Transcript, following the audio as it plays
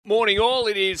Morning all,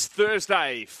 it is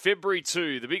Thursday, February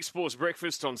 2, the Big Sports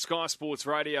Breakfast on Sky Sports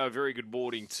Radio. Very good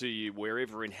morning to you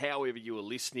wherever and however you are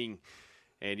listening.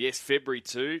 And yes, February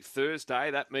 2, Thursday,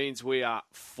 that means we are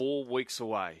 4 weeks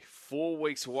away. 4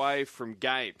 weeks away from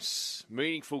games,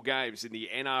 meaningful games in the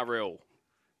NRL.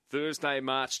 Thursday,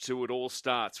 March 2, it all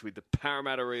starts with the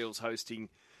Parramatta Eels hosting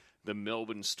the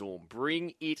Melbourne Storm.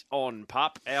 Bring it on,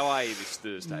 pup. How are you this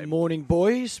Thursday? Morning,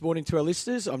 boys. Morning to our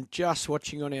listeners. I'm just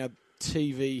watching on our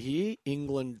TV here.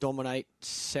 England dominate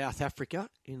South Africa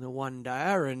in the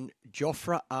one-dayer, and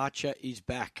Jofra Archer is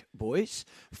back, boys.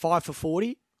 5 for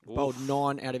 40, bowled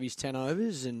 9 out of his 10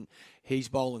 overs, and he's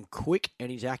bowling quick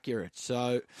and he's accurate.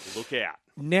 So look out.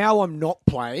 Now I'm not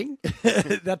playing.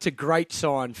 That's a great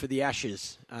sign for the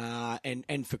Ashes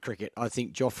and for cricket. I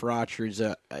think Jofra Archer is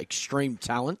an extreme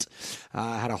talent.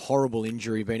 Had a horrible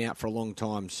injury, been out for a long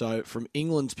time. So from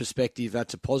England's perspective,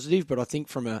 that's a positive. But I think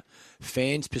from a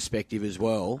fan's perspective as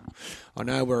well, I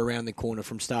know we're around the corner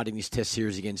from starting this Test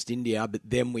series against India, but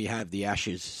then we have the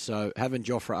Ashes. So having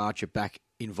Jofra Archer back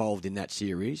involved in that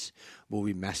series will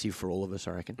be massive for all of us,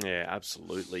 I reckon. Yeah,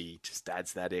 absolutely. He just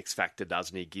adds that X factor,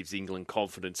 doesn't he? Gives England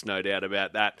confidence, no doubt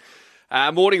about that.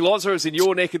 Morning, Loz. I was in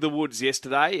your neck of the woods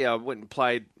yesterday. I went and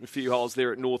played a few holes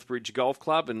there at Northbridge Golf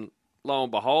Club, and lo and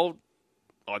behold,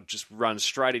 I just run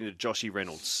straight into Joshy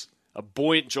Reynolds. A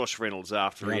buoyant Josh Reynolds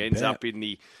after he ends up in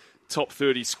the top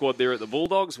 30 squad there at the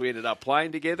Bulldogs. We ended up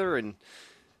playing together, and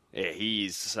yeah, he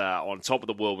is on top of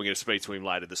the world. We're going to speak to him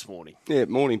later this morning. Yeah,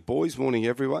 morning, boys. Morning,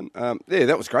 everyone. Yeah,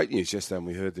 that was great news yesterday when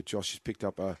we heard that Josh has picked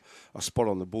up a spot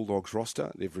on the Bulldogs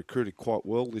roster. They've recruited quite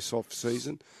well this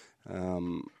off-season,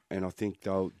 and I think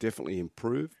they'll definitely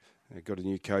improve. They've got a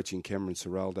new coach in Cameron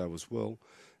Ciraldo as well.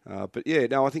 But yeah,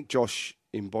 no, I think Josh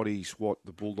embodies what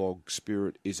the Bulldog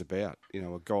spirit is about. You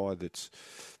know, a guy that's,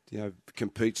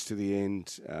 competes to the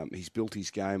end. He's built his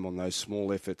game on those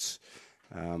small efforts.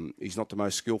 He's not the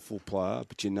most skillful player,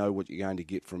 but you know what you're going to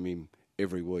get from him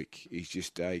every week. He's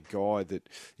just a guy that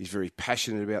is very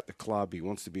passionate about the club. He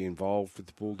wants to be involved with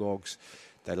the Bulldogs.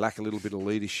 They lack a little bit of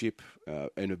leadership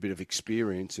and a bit of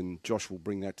experience, and Josh will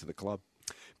bring that to the club.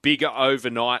 Bigger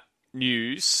overnight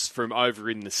news from over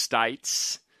in the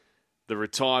States. The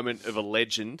retirement of a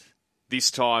legend.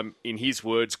 This time, in his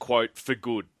words, quote, for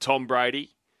good. Tom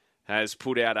Brady has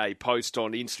put out a post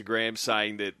on Instagram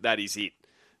saying that is it.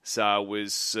 So it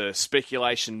was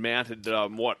speculation mounted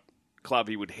on what club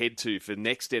he would head to for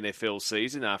next NFL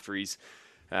season after his,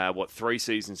 3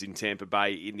 seasons in Tampa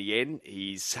Bay in the end.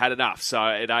 He's had enough. So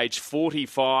at age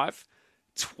 45,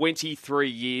 23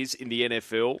 years in the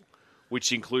NFL,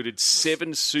 which included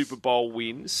 7 Super Bowl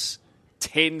wins,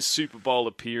 10 Super Bowl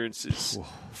appearances,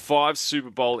 5 Super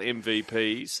Bowl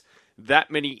MVPs, that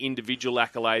many individual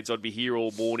accolades. I'd be here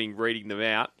all morning reading them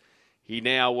out. He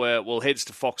now heads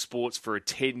to Fox Sports for a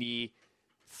 10-year,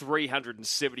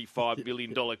 $375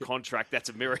 million contract. That's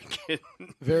American.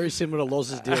 Very similar to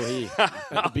Loz's deal here at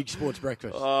the Big Sports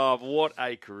Breakfast. Oh, what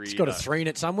a career. He's got a 3 in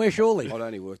it somewhere, surely. I'd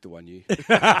only worked the 1 year.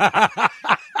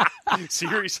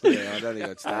 Seriously? Yeah, I don't think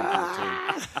I'd stand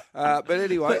for it too. But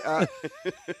anyway,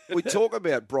 we talk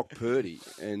about Brock Purdy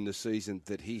and the season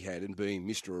that he had and being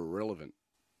Mr. Irrelevant,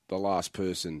 the last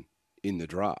person in the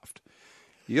draft.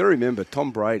 You got to remember,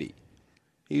 Tom Brady,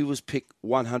 he was picked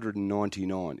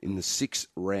 199 in the 6th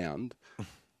round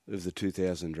of the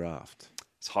 2000 draft.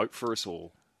 It's hope for us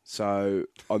all. So,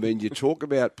 I mean, you talk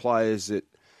about players that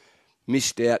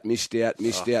missed out,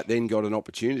 then got an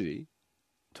opportunity.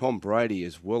 Tom Brady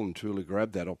has well and truly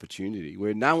grabbed that opportunity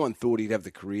where no one thought he'd have the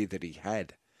career that he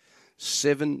had.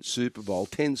 10 Super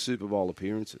Bowl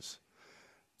appearances.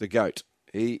 The GOAT.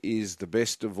 He is the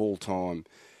best of all time.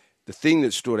 The thing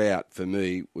that stood out for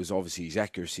me was obviously his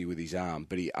accuracy with his arm,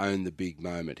 but he owned the big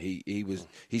moment.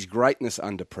 His greatness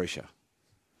under pressure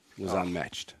was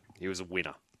unmatched. He was a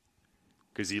winner.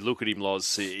 Because you look at him,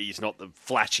 Loz, he's not the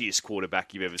flashiest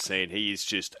quarterback you've ever seen. He is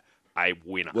just a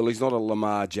winner. Well, he's not a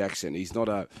Lamar Jackson. He's not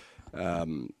a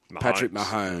Patrick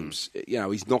Mahomes.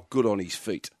 He's not good on his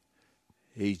feet.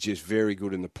 He's just very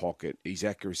good in the pocket. His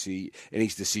accuracy and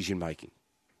his decision-making.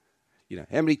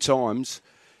 How many times...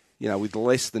 with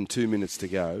less than 2 minutes to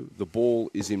go, the ball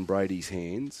is in Brady's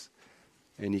hands,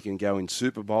 and you can go in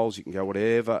Super Bowls, you can go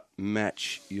whatever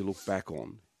match you look back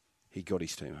on, he got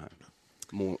his team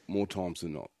home more times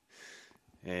than not.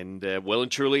 And well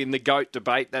and truly in the GOAT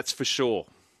debate, that's for sure.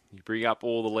 You bring up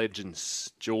all the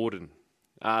legends, Jordan,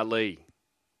 Ali,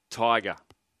 Tiger,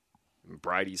 and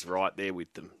Brady's right there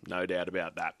with them, no doubt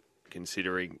about that,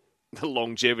 considering the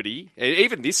longevity. And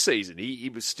even this season,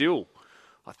 he was still...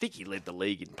 I think he led the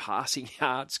league in passing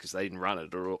yards because they didn't run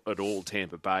it at all,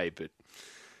 Tampa Bay. But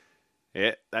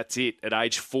Yeah, that's it. At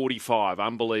age 45,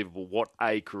 unbelievable. What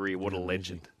a career, what a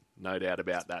legend. No doubt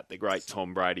about that. The great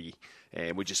Tom Brady.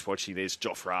 And we're just watching, there's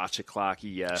Jofra Archer,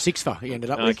 Clarkey. Six for he ended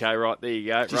up with. Okay, right, there you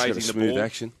go. Just got a Raising the smooth ball.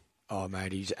 action. Oh,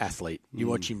 mate, he's an athlete. You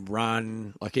watch him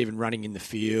run, like even running in the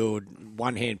field,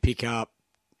 one-hand pickup,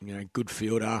 good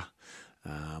fielder.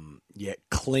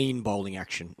 Clean bowling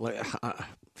action.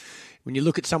 When you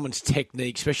look at someone's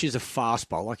technique, especially as a fast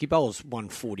bowler, like he bowls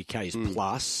 140 Ks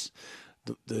plus,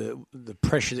 the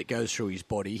pressure that goes through his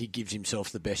body, he gives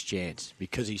himself the best chance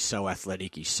because he's so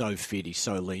athletic, he's so fit, he's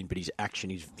so lean, but his action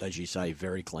is, as you say,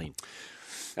 very clean.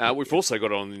 We've also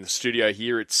got on in the studio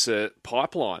here, it's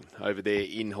Pipeline over there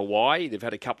in Hawaii. They've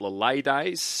had a couple of lay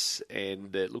days,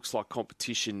 and it looks like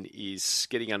competition is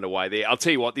getting underway there. I'll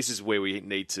tell you what, this is where we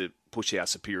need to push our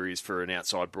superiors for an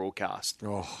outside broadcast.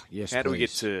 Oh, yes, How do we get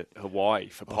please. to Hawaii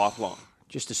for Pipeline?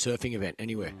 Just a surfing event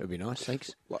anywhere would be nice,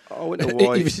 thanks. I went to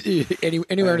Hawaii.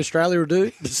 Anywhere in Australia will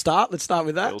do. Let's start with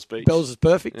that. Bells Beach. Bells is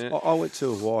perfect. Yeah. I went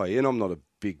to Hawaii, and I'm not a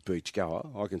big beach goer.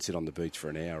 I can sit on the beach for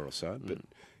an hour or so, but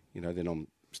then I'm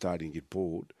starting to get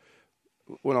bored.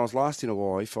 When I was last in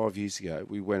Hawaii 5 years ago,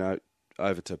 we went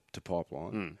over to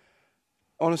Pipeline.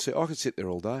 Honestly, I could sit there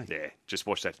all day. Yeah, just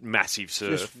watch that massive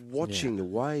surf. Just watching the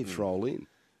waves roll in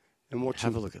and watching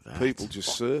Have a look at that. people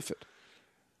just surf it.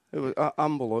 It was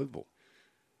unbelievable.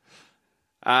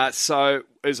 So,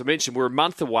 as I mentioned, we're a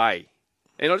month away.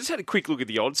 And I just had a quick look at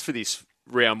the odds for this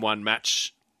round one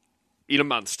match in a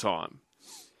month's time.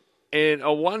 And I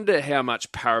wonder how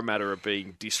much Parramatta are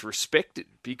being disrespected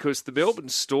because the Melbourne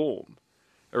Storm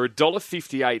are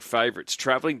 $1.58 favourites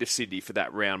travelling to Sydney for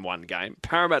that round one game.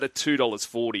 Parramatta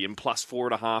 $2.40 and plus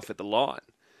 4.5 at the line.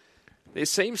 There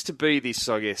seems to be this,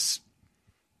 I guess,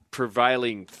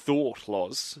 prevailing thought,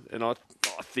 Loz, and I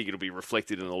think it'll be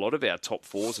reflected in a lot of our top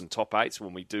fours and top eights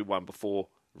when we do one before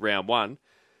round one.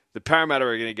 The Parramatta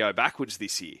are going to go backwards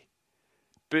this year.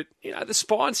 But, the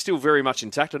spine's still very much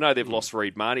intact. I know they've lost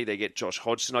Reid Marnie. They get Josh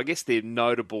Hodgson. I guess their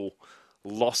notable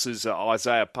losses are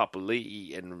Isaiah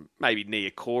Papali'i and maybe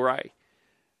Nia Kore.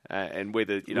 And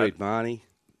whether, Reid Marnie.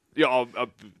 Yeah,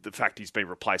 the fact he's been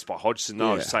replaced by Hodgson, I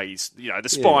Yeah. would say he's, the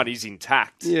spine is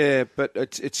intact. Yeah, but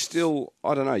it's still,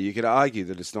 I don't know, you could argue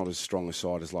that it's not as strong a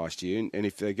side as last year. And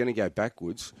if they're going to go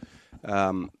backwards,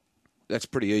 that's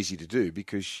pretty easy to do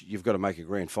because you've got to make a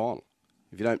grand final.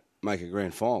 If you don't make a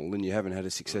grand final, then you haven't had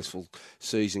a successful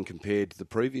season compared to the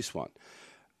previous one.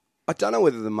 I don't know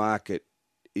whether the market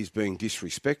is being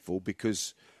disrespectful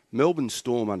because Melbourne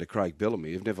Storm under Craig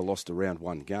Bellamy have never lost a round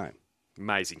one game.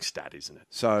 Amazing stat, isn't it?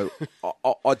 So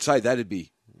I'd say that'd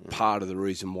be part of the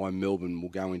reason why Melbourne will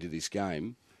go into this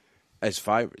game as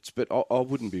favourites. But I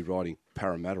wouldn't be writing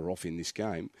Parramatta off in this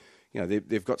game.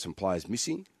 They've got some players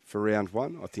missing for round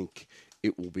one. I think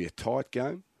it will be a tight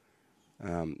game.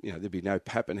 There'll be no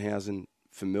Pappenhausen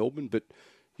for Melbourne, but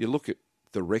you look at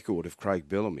the record of Craig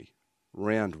Bellamy,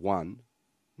 round one,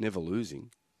 never losing.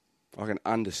 I can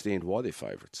understand why they're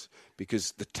favourites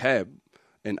because the TAB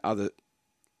and other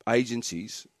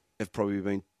agencies have probably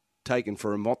been taken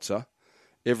for a mozza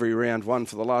every round one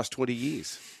for the last 20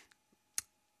 years.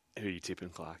 Who are you tipping,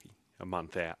 Clarkey? A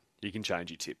month out. You can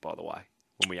change your tip, by the way,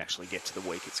 when we actually get to the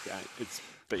week it's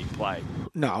being played.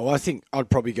 No, I think I'd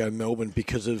probably go Melbourne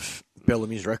because of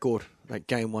Bellamy's record, that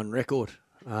game one record.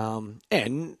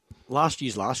 And last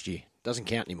year doesn't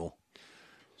count anymore.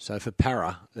 So for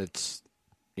Para, it's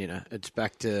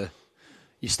back to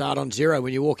you start on zero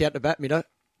when you walk out to bat, Middo.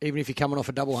 Even if you're coming off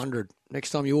a double 100, next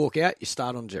time you walk out, you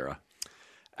start on zero.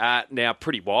 Now,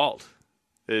 pretty wild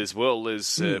as well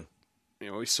as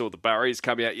we saw the Barriers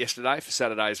come out yesterday for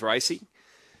Saturday's racing.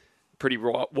 Pretty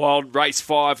wild. Race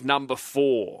 5, number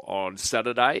 4 on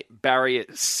Saturday. Barrier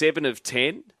 7 of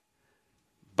 10,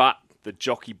 but the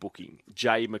jockey booking,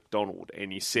 Jay McDonald.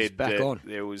 And he said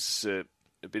there was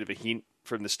a bit of a hint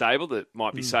from the stable that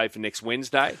might be saved for next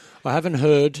Wednesday. I haven't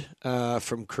heard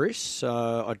from Chris,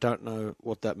 so I don't know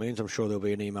what that means. I'm sure there'll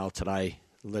be an email today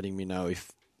letting me know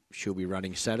if she'll be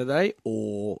running Saturday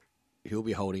or he'll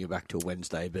be holding it back till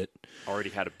Wednesday. But I already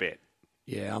had a bet.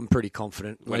 Yeah, I'm pretty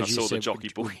confident. When I saw the jockey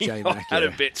booking, I had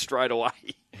a bet straight away.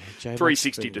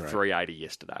 360 to 380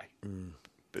 yesterday.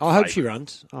 I hope she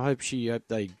runs. I hope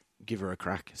they give her a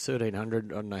crack.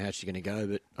 1,300, I don't know how she's going to go,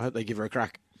 but I hope they give her a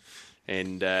crack.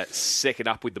 And second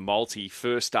up with the multi,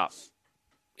 first up.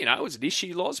 It was an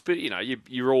issue, Loz, but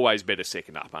you're always better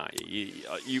second up, aren't you?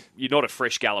 You're not a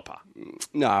fresh galloper.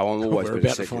 No, I'm always We're better about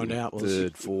to second, find out, Loz.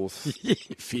 third, fourth,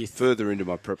 Fifth. Further into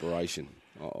my preparation,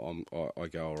 I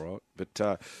go all right.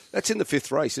 But that's in the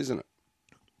 5th race, isn't it?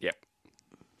 Yep.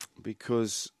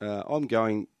 Because I'm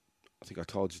going, I think I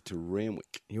told you, to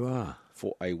Randwick. You are.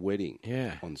 For a wedding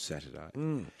Yeah. on Saturday.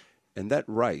 And that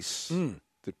race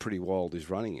that Pretty Wild is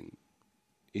running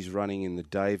in the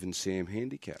Dave and Sam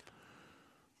handicap.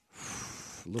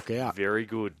 Look out. Very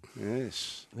good.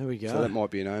 Yes. There we go. So that might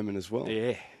be an omen as well.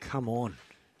 Yeah. Come on.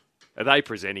 Are they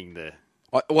presenting the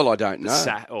I don't know.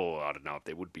 I don't know if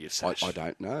there would be a sash. I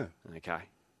don't know. Okay.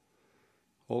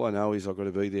 All I know is I've got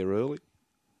to be there early.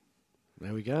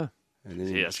 There we go. And then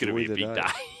Yeah, it's going to be a big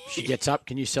day. She gets up.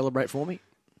 Can you celebrate for me?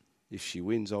 If she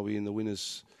wins, I'll be in the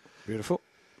winners' Beautiful.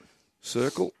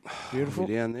 circle. Beautiful. I'll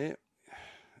be down there,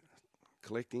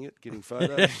 collecting it, getting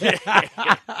photos,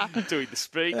 Doing the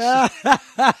speech.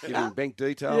 getting bank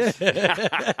details.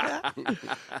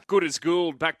 Good as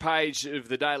Gould, back page of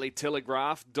the Daily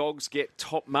Telegraph. Dogs get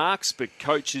top marks, but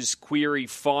coaches query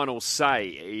final say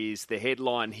is the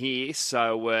headline here.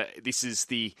 So this is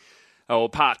the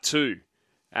part two,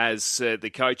 as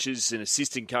the coaches and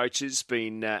assistant coaches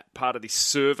been part of this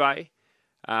survey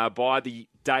by the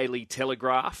Daily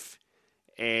Telegraph.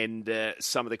 And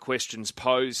some of the questions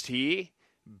posed here.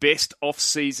 Best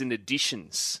off-season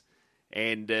additions.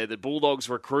 And the Bulldogs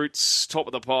recruits, top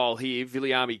of the pile here,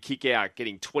 Viliami Kickout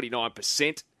getting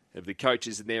 29% of the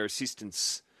coaches and their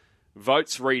assistants'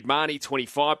 votes. Reid Marnie,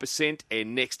 25%.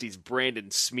 And next is Brandon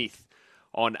Smith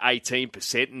on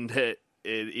 18%. And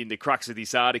in the crux of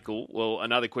this article, well,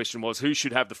 another question was, who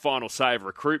should have the final say of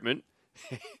recruitment?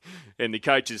 And the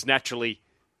coaches naturally...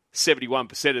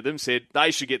 71% of them said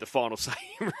they should get the final say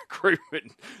in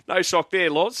recruitment. No shock there,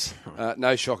 Loz.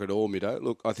 No shock at all, Middo.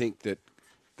 Look, I think that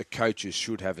the coaches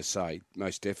should have a say,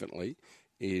 most definitely,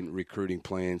 in recruiting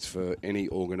plans for any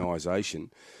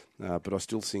organisation. But I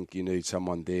still think you need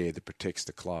someone there that protects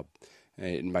the club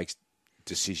and makes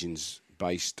decisions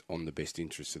based on the best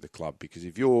interests of the club. Because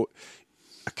if you're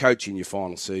a coach in your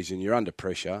final season, you're under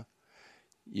pressure,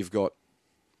 you've got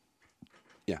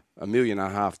 $1.5 million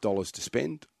to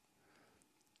spend.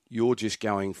 You're just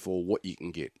going for what you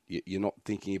can get. You're not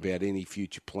thinking about any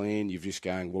future plan. You're just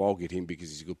going, well, I'll get him because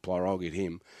he's a good player. I'll get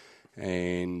him.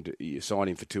 And you sign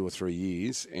him for 2 or 3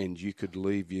 years and you could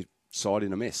leave your side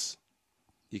in a mess.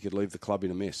 You could leave the club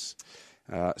in a mess.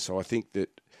 So I think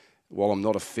that while I'm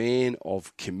not a fan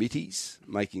of committees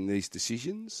making these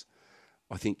decisions,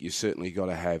 I think you've certainly got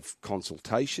to have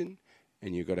consultation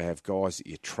and you've got to have guys that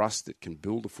you trust that can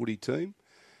build a footy team.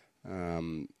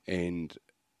 And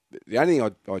the only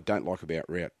thing I don't like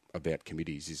about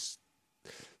committees is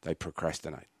they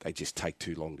procrastinate. They just take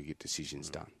too long to get decisions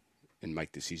done and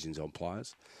make decisions on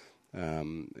players.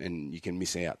 And you can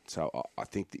miss out. So I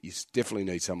think that you definitely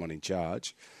need someone in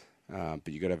charge, but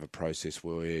you've got to have a process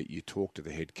where you talk to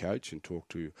the head coach and talk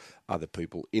to other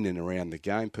people in and around the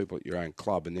game, people at your own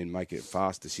club, and then make a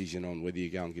fast decision on whether you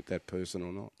go and get that person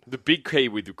or not. The big key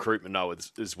with recruitment, though,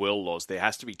 as well, Loz, there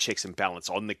has to be checks and balance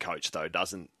on the coach, though,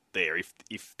 doesn't there,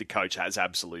 if the coach has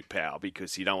absolute power,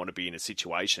 because you don't want to be in a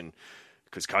situation,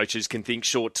 because coaches can think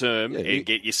short term and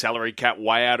get your salary cap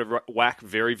way out of whack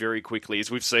very, very quickly,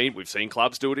 as we've seen. We've seen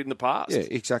clubs do it in the past. Yeah,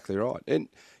 exactly right. And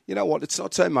you know what? It's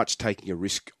not so much taking a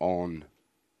risk on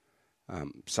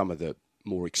some of the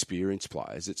more experienced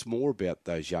players. It's more about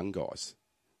those young guys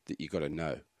that you've got to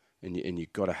know, and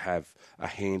you've got to have a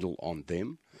handle on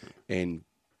them. And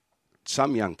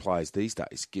some young players these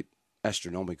days get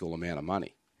astronomical amount of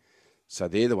money. So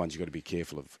they're the ones you've got to be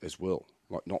careful of as well,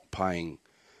 like not paying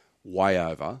way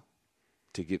over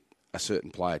to get a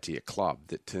certain player to your club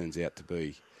that turns out to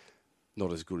be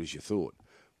not as good as you thought.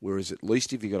 Whereas at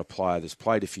least if you've got a player that's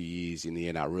played a few years in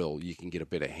the NRL, you can get a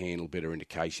better handle, better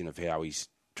indication of how he's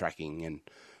tracking and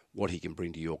what he can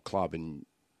bring to your club. And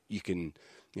you can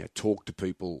talk to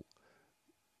people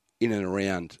in and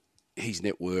around his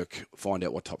network, find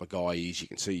out what type of guy he is. You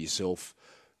can see yourself,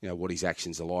 what his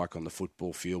actions are like on the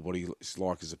football field, what he's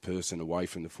like as a person away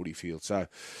from the footy field. So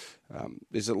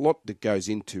there's a lot that goes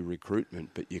into recruitment,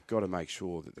 but you've got to make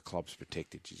sure that the club's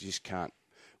protected. You just can't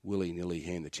willy-nilly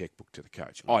hand the checkbook to the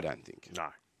coach, I don't think. No,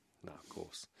 of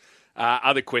course.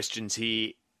 Other questions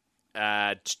here.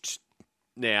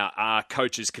 Now, are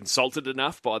coaches consulted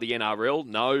enough by the NRL?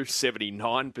 No,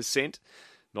 79%.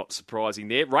 Not surprising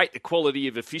there. Rate the quality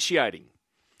of officiating.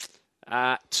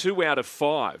 2 out of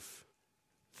 5.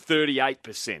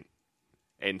 38%,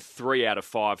 and 3 out of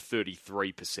 5,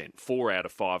 33%, 4 out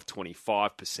of 5,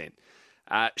 25%.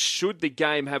 Should the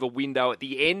game have a window at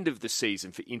the end of the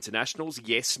season for internationals?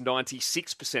 Yes,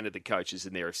 96% of the coaches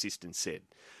and their assistants said.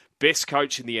 Best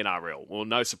coach in the NRL? Well,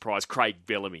 no surprise, Craig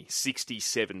Bellamy,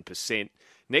 67%.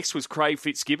 Next was Craig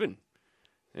Fitzgibbon.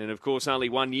 And, of course, only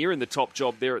 1 year in the top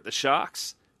job there at the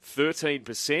Sharks,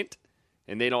 13%.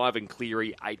 And then Ivan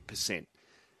Cleary, 8%.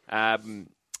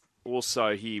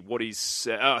 Also here,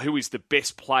 who is the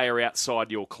best player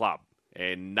outside your club?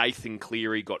 And Nathan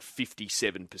Cleary got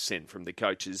 57% from the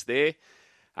coaches there.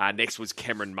 Next was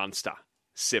Cameron Munster,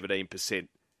 17%.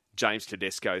 James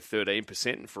Tedesco,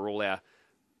 13%. And for all our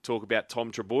talk about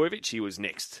Tom Trbojevic, he was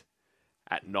next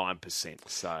at 9%.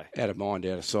 So Out of mind,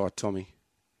 out of sight, Tommy.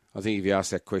 I think if you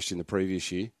asked that question the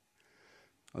previous year,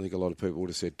 I think a lot of people would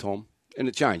have said Tom. And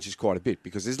it changes quite a bit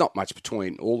because there's not much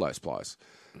between all those players.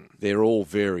 They're all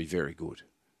very, very good.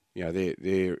 You know,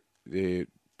 they're the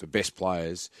best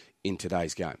players in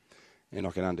today's game. And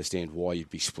I can understand why you'd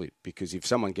be split. Because if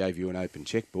someone gave you an open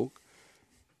checkbook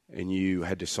and you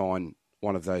had to sign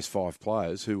one of those 5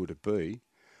 players, who would it be?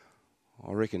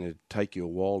 I reckon it'd take you a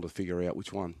while to figure out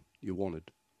which one you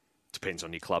wanted. depends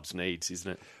on your club's needs,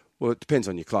 isn't it? Well, it depends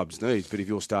on your club's needs. But if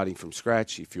you're starting from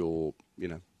scratch, if you're,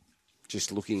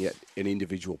 just looking at an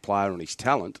individual player and his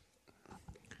talent,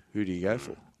 who do you go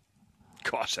for?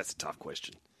 Gosh, that's a tough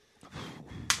question.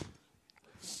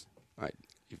 Mate,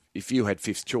 if you had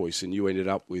 5th choice and you ended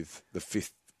up with the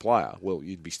 5th player, well,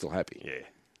 you'd be still happy. Yeah,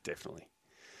 definitely.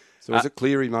 So is it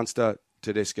Cleary, Munster,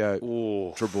 Tedesco,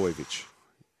 Oh. Trbojevic?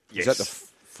 Yes. Is that the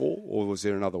 4 or was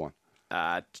there another one?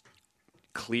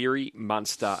 Cleary,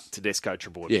 Munster, Tedesco,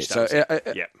 Trbojevic. Yeah, so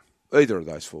yeah. either of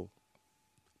those 4.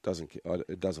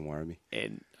 It doesn't worry me.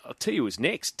 And I'll tell you who's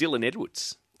next, Dylan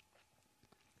Edwards.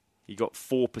 He got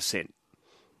 4%.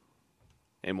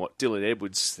 And what Dylan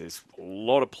Edwards, there's a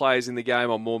lot of players in the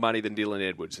game on more money than Dylan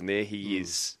Edwards. And there he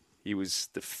is. He was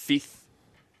the 5th,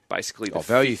 basically.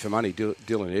 Value for money,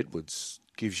 Dylan Edwards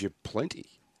gives you plenty.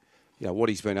 What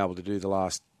he's been able to do the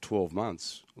last 12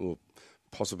 months, or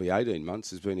possibly 18 months,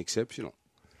 has been exceptional.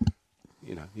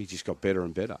 He just got better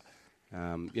and better.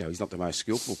 He's not the most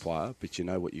skillful player, but you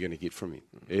know what you're going to get from him.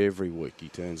 Every week he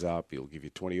turns up, he'll give you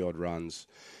 20-odd runs.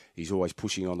 He's always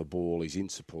pushing on the ball, he's in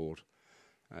support.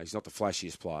 He's not the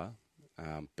flashiest player,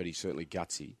 but he's certainly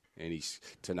gutsy, and he's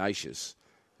tenacious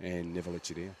and never lets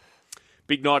you down.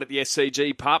 Big night at the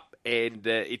SCG Pup, and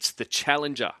it's the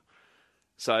Challenger.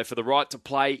 So for the right to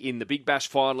play in the Big Bash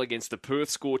final against the Perth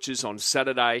Scorchers on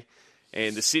Saturday,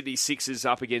 and the Sydney Sixers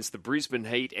up against the Brisbane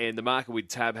Heat, and the market with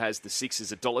tab has the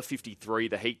Sixers $1.53,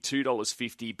 the Heat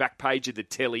 $2.50. Back page of the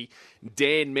telly,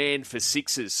 Dan Mann for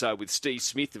Sixers. So with Steve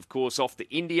Smith, of course, off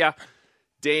to India.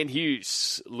 Dan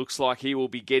Hughes looks like he will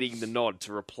be getting the nod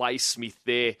to replace Smith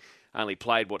there. Only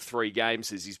played, 3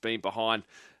 games as he's been behind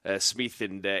Smith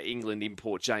and England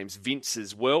import James Vince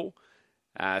as well.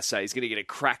 So he's going to get a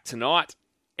crack tonight.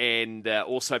 And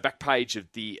also back page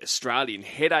of the Australian,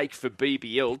 headache for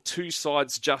BBL, 2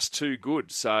 sides just too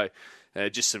good. So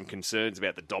just some concerns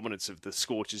about the dominance of the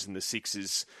Scorchers and the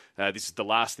Sixers. This is the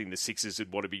last thing the Sixers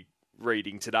would want to be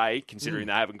reading today, considering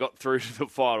they haven't got through to the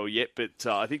final yet. But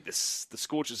I think the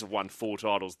Scorchers have won 4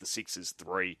 titles, the Sixers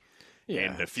 3. Yeah.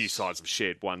 And a few sides have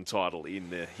shared 1 title in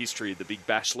the history of the Big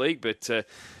Bash League. But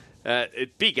a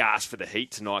big ask for the Heat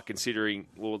tonight, considering,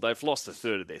 they've lost a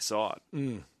third of their side.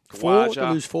 Kawaja, they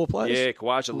lose 4 players? Yeah,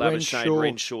 Kawaja, Labuschagne,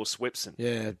 Renshaw, Swepson.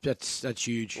 Yeah, that's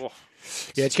huge. Oh.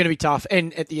 Yeah, it's going to be tough.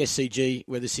 And at the SCG,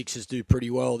 where the Sixers do pretty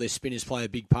well, their spinners play a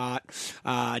big part.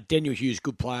 Daniel Hughes,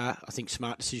 good player. I think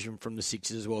smart decision from the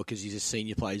Sixers as well, because he's a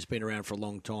senior player. He's been around for a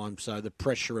long time, so the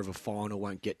pressure of a final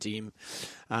won't get to him.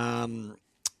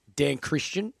 Dan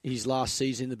Christian, his last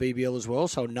season in the BBL as well,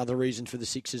 so another reason for the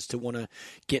Sixers to want to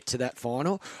get to that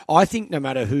final. I think no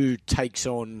matter who takes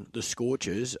on the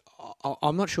Scorchers,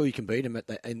 I'm not sure you can beat them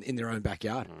in their own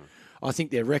backyard. I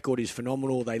think their record is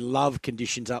phenomenal. They love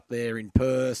conditions up there in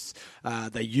Perth.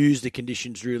 They use the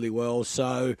conditions really well.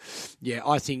 So, yeah,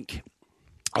 I think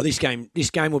this game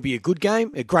will be a good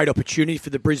game, a great opportunity for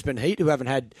the Brisbane Heat, who haven't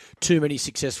had too many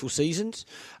successful seasons.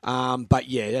 But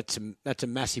yeah, that's a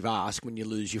massive ask when you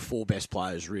lose your 4 best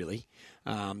players, really,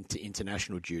 to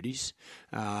international duties.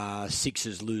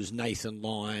 Sixers lose Nathan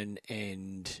Lyon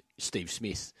and Steve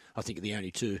Smith, I think, are the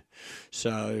only 2.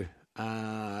 So,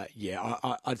 I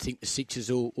think the Sixers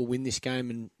will win this game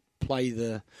and play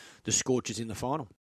the Scorchers in the final.